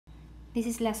This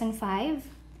is lesson 5,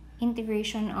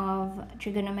 integration of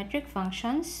trigonometric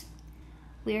functions.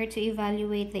 We are to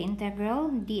evaluate the integral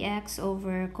dx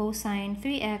over cosine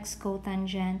 3x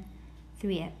cotangent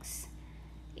 3x.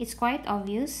 It's quite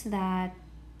obvious that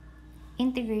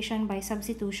integration by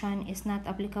substitution is not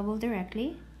applicable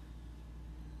directly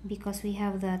because we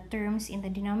have the terms in the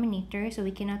denominator, so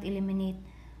we cannot eliminate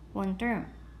one term.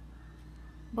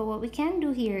 But what we can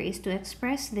do here is to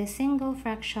express this single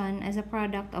fraction as a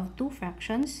product of two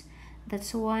fractions.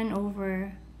 That's 1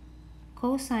 over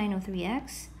cosine of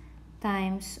 3x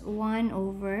times 1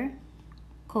 over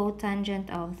cotangent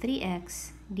of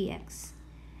 3x dx.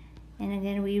 And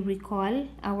again, we recall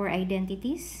our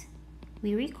identities.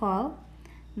 We recall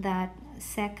that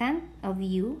secant of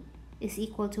u is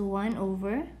equal to 1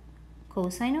 over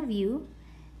cosine of u,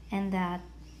 and that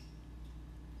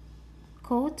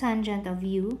cotangent of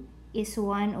u is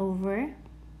 1 over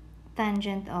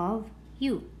tangent of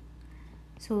u.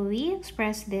 So we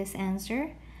express this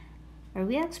answer, or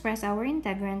we express our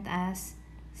integrand as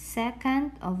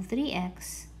secant of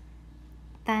 3x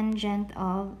tangent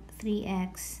of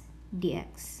 3x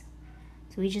dx.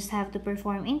 So we just have to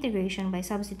perform integration by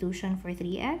substitution for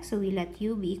 3x. So we let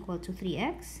u be equal to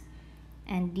 3x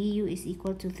and du is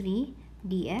equal to 3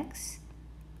 dx.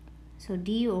 So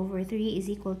du over 3 is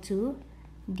equal to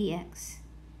dx.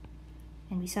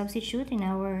 And we substitute in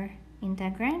our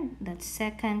integrand, that's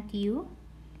secant u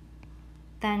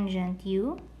tangent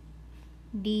u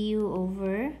du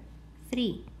over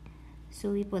 3.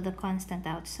 So we put the constant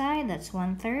outside, that's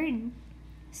 1/3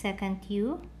 secant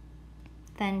u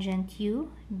tangent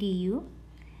u du,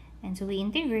 and so we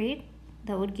integrate.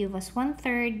 That would give us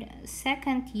 1/3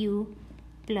 secant u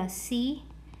plus c,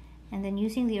 and then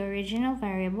using the original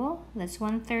variable, that's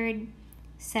 1/3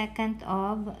 secant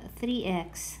of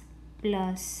 3x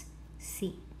plus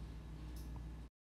c.